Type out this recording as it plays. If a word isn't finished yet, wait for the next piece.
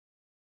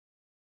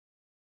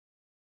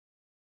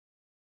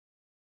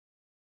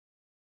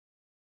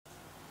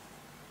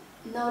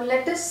Now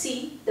let us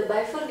see the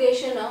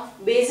bifurcation of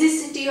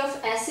basicity of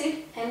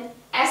acid and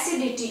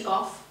acidity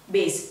of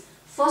base.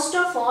 First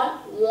of all,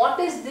 what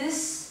is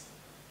this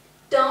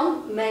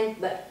term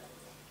meant by?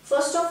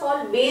 First of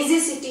all,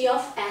 basicity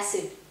of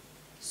acid.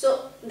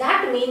 So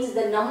that means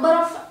the number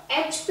of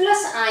H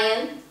plus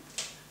ion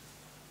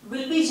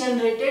will be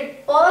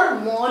generated per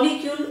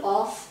molecule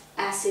of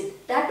acid.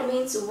 That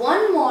means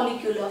one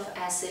molecule of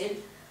acid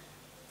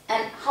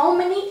and how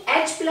many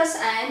H plus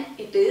ion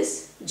it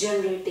is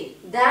generating.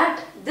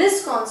 That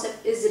this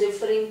concept is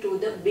referring to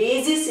the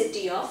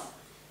basicity of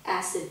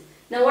acid.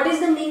 Now what is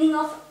the meaning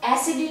of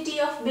acidity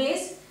of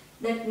base?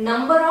 That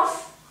number of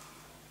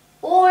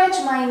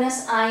OH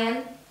minus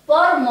ion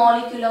per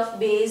molecule of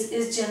base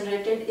is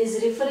generated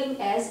is referring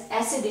as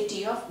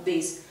acidity of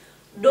base.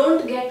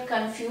 Don't get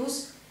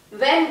confused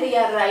when we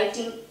are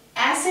writing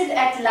acid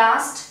at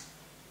last,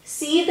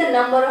 see the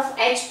number of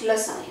H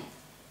plus ion.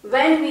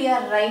 When we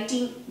are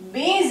writing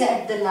base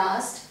at the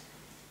last,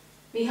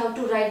 we have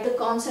to write the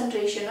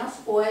concentration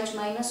of OH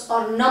minus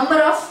or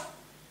number of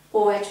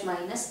OH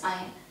minus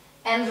ion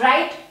and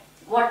write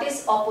what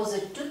is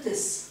opposite to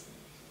this.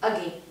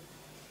 Again,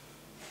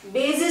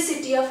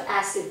 basicity of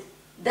acid,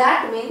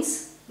 that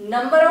means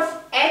number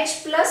of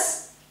H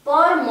plus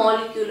per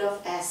molecule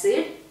of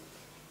acid.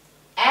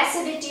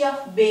 Acidity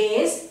of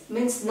base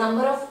means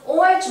number of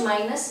OH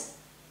minus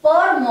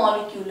per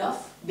molecule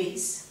of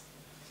base.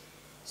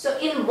 So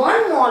in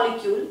one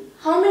molecule,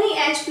 how many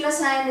H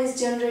plus ion is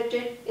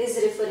generated is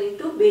referring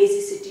to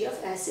basicity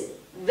of acid.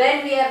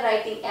 When we are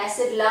writing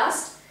acid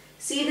last,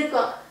 see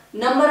the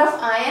number of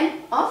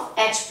ion of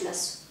H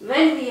plus.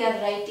 When we are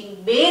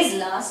writing base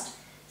last,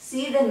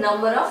 see the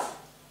number of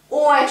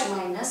OH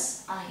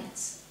minus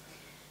ions.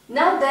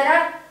 Now there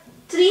are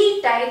three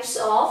types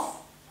of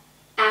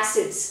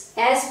acids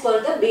as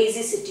per the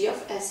basicity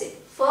of acid.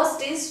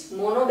 First is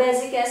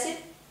monobasic acid,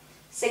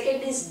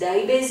 second is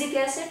dibasic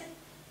acid,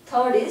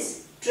 third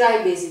is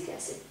tribasic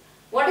acid.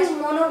 What is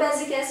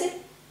monobasic acid?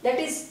 That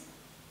is,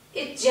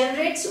 it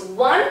generates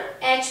one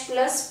H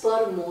plus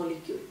per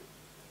molecule.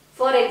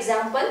 For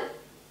example,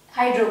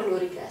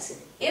 hydrochloric acid.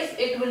 If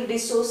it will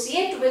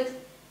dissociate with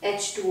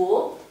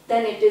H2O,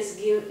 then it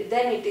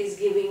is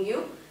giving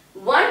you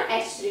one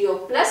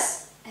H3O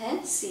plus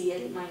and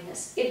Cl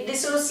minus. It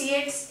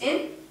dissociates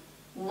in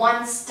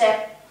one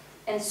step,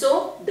 and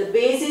so the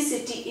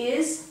basicity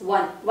is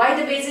 1. Why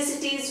the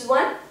basicity is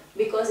 1?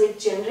 Because it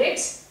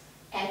generates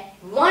at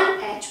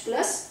 1 H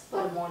plus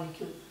per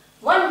molecule.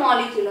 One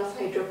molecule of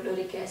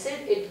hydrochloric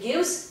acid, it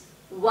gives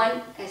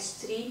 1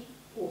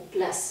 H3O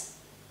plus.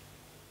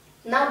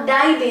 Now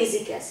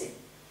dibasic acid,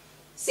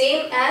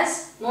 same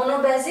as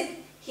monobasic.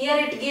 Here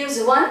it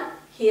gives 1,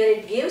 here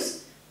it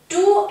gives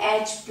 2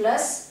 H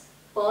plus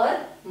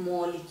per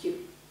molecule.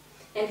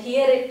 And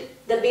here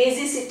the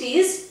basicity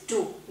is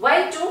 2.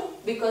 Why 2?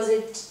 Because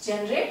it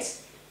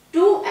generates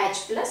 2 H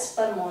plus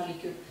per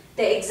molecule.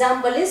 The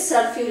example is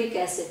sulfuric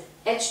acid,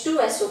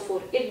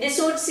 H2SO4. It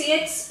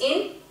dissociates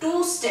in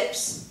 2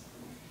 steps.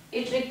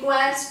 It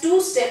requires 2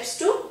 steps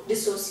to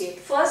dissociate.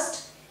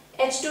 First,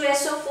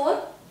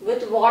 H2SO4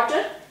 with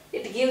water,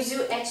 it gives you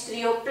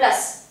H3O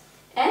plus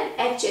and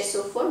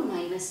HSO4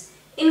 minus.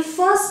 In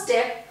first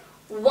step,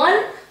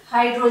 one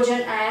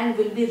hydrogen ion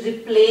will be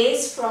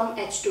replaced from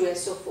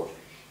H2SO4.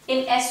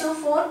 In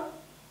SO4,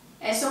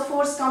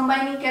 SO4's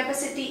combining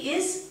capacity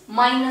is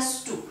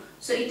minus 2.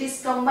 So it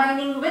is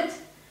combining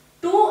with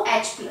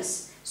 2H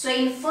plus. So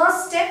in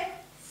first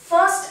step,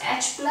 first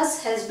H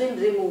plus has been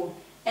removed,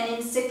 and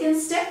in second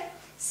step,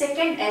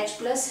 second H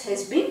plus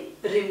has been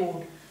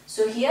removed.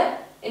 So here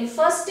in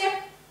first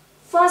step,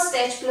 first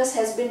H plus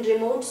has been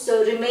removed,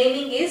 so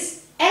remaining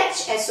is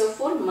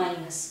HSO4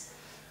 minus.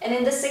 And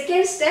in the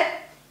second step,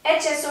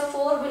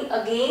 HSO4 will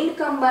again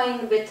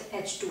combine with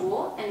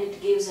H2O and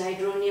it gives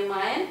hydronium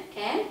ion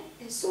and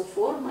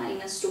SO4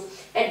 minus 2.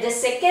 At the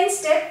second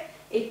step,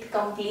 it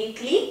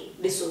completely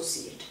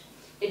dissociates.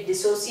 It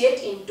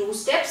dissociates in 2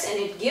 steps and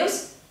it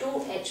gives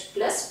 2H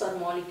plus per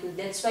molecule.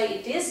 That's why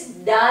it is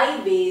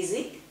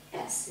dibasic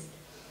acid.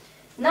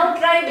 Now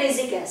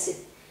tribasic acid.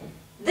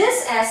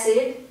 This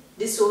acid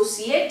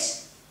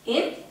dissociates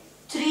in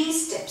 3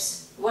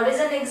 steps. What is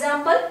an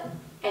example?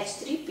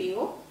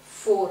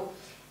 H3PO4.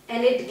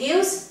 And it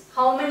gives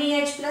how many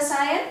H plus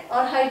ion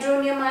or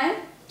hydronium ion?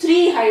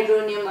 3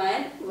 hydronium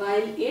ion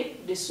while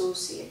it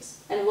dissociates.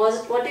 And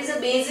what is the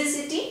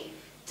basicity?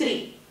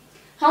 3.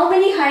 How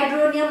many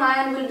hydronium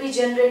ion will be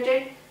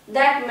generated?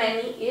 That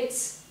many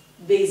its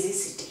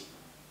basicity.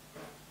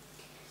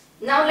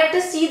 Now let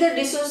us see the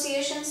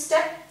dissociation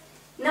step.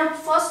 Now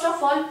first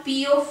of all,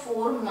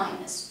 PO4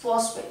 minus,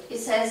 phosphate.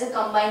 It has a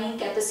combining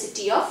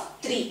capacity of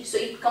 3. So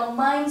it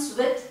combines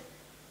with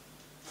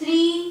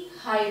 3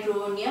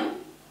 hydronium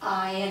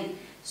ion.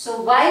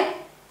 So while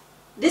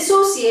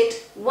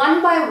dissociate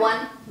one by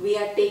one, we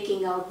are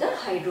taking out the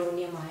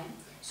hydronium ion.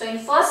 So in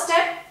first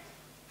step,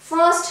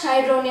 first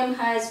hydronium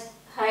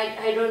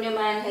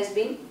ion has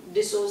been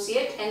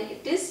dissociated and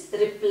it is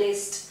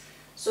replaced.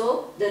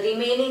 So the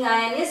remaining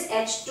ion is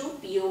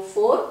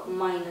H2PO4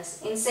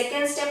 minus. In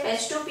second step,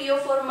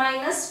 H2PO4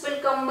 minus will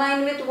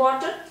combine with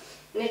water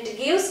and it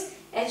gives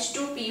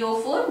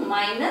H2PO4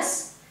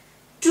 minus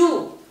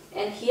 2,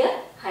 and here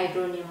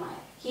hydronium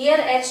ion. Here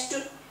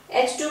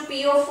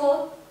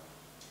H2PO4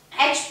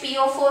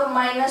 HPO4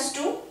 minus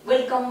 2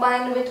 will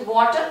combine with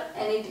water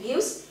and it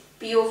gives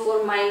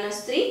PO4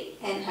 minus 3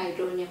 and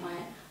hydronium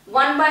ion.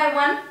 One by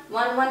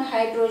one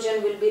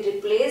hydrogen will be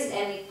replaced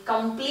and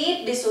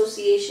complete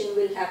dissociation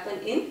will happen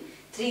in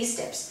 3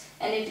 steps,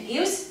 and it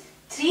gives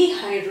 3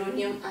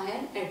 hydronium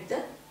ion at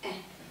the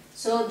end.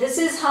 So this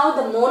is how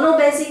the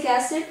monobasic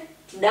acid,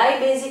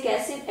 dibasic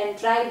acid and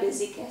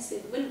tribasic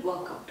acid will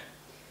work out.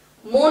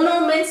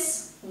 Mono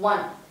means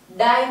 1,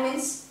 di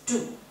means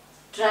 2,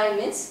 tri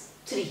means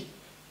 3.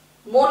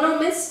 Mono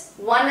means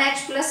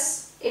 1H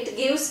plus, it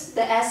gives,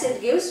 the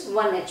acid gives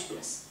 1H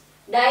plus.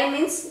 Di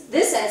means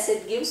this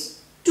acid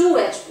gives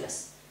 2H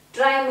plus.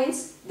 Tri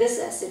means this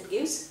acid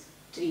gives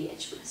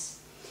 3H plus.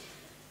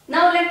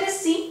 Now let us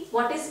see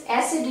what is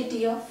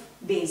acidity of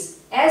base.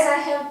 As I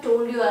have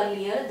told you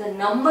earlier, the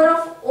number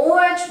of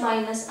OH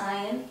minus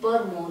ion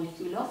per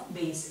molecule of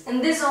base.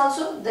 In this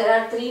also there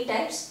are 3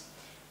 types: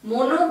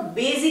 monoacidic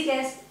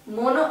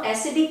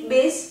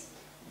base,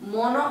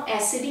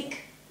 monoacidic,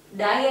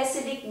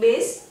 diacidic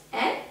base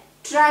and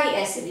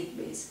triacidic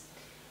base.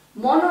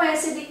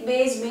 Monoacidic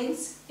base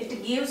means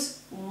it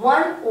gives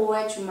 1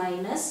 OH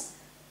minus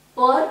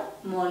per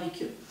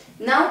molecule.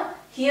 Now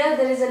here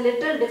there is a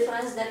little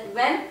difference, that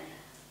when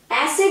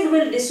acid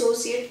will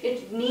dissociate,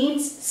 it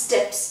needs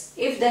steps.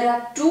 If there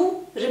are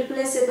 2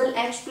 replaceable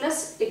H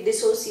plus, it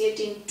dissociates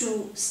in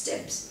 2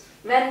 steps.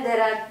 When there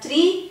are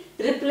 3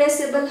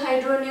 replaceable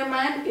hydronium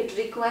ion, it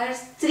requires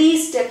 3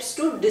 steps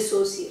to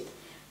dissociate.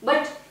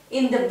 But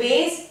in the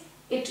base,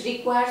 it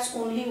requires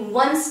only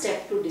 1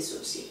 step to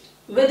dissociate.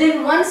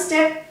 Within 1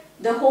 step,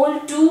 the whole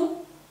 2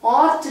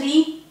 or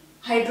 3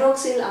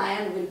 hydroxyl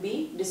ion will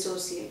be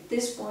dissociated.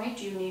 This point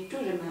you need to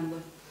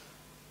remember,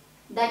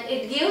 that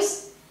it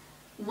gives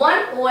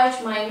 1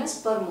 OH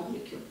minus per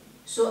molecule.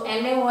 So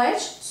NaOH,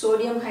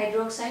 sodium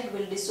hydroxide,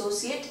 will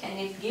dissociate and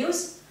it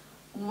gives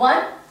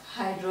 1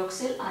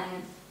 hydroxyl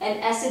ion,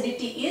 and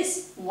acidity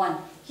is 1.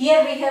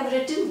 Here we have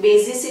written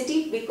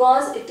basicity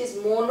because it is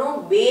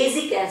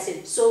monobasic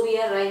acid, so we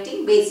are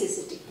writing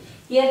basicity.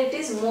 Here it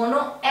is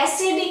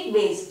monoacidic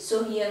base,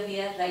 so here we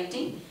are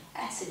writing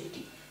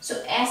acidity. So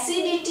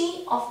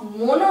acidity of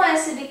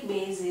monoacidic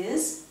base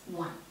is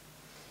 1.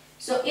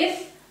 So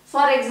if,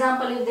 for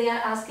example, if they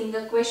are asking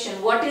a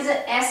question, what is the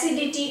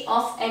acidity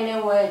of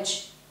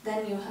NaOH?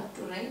 Then you have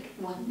to write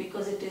 1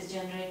 because it is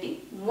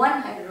generating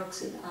 1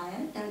 hydroxyl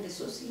ion and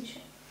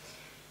dissociation.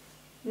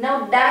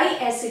 Now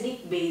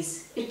diacidic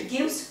base, it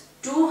gives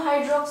 2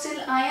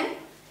 hydroxyl ion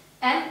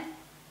and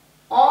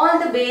all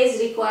the base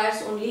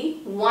requires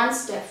only 1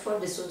 step for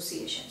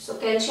dissociation. So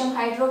calcium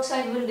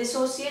hydroxide will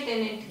dissociate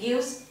and it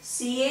gives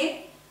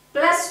Ca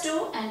plus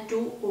 2 and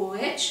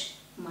 2OH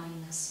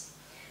minus.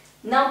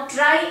 Now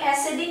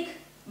triacidic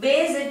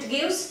base, it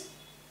gives,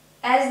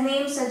 as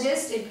name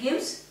suggests, it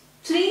gives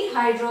 3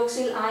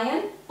 hydroxyl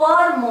ion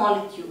per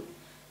molecule.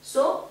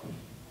 So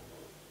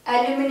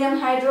aluminum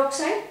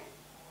hydroxide,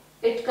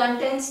 it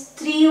contains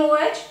 3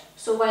 OH,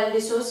 so while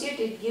dissociate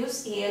it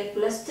gives Al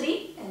plus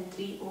 3 and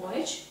 3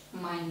 OH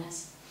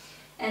minus,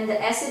 and the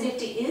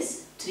acidity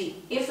is 3.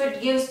 If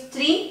it gives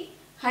 3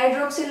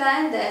 hydroxyl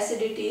ion, the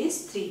acidity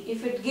is 3.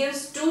 If it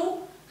gives 2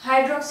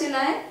 hydroxyl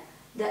ion,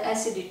 the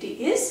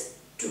acidity is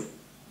 2.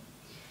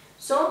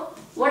 So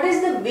what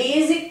is the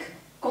basic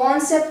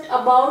concept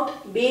about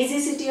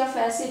basicity of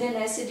acid and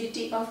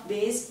acidity of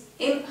base?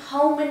 In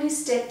how many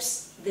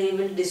steps they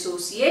will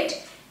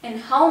dissociate and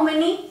how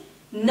many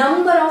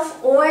number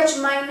of OH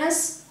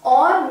minus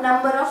or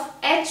number of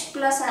H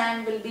plus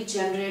ion will be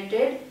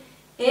generated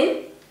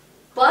in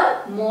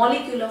per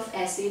molecule of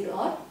acid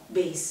or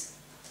base.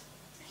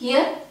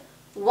 Here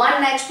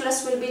 1 H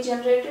plus will be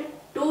generated,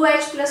 2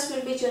 H plus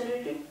will be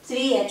generated,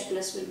 3 H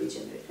plus will be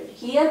generated.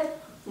 Here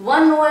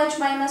 1 OH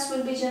minus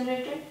will be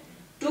generated,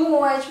 2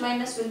 OH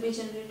minus will be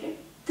generated,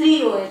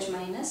 3 OH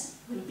minus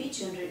will be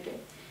generated,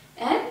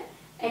 and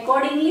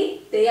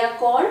accordingly they are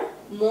called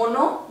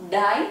mono,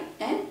 di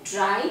and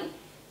tri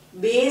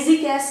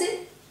basic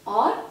acid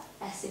or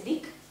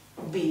acidic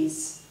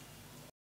base.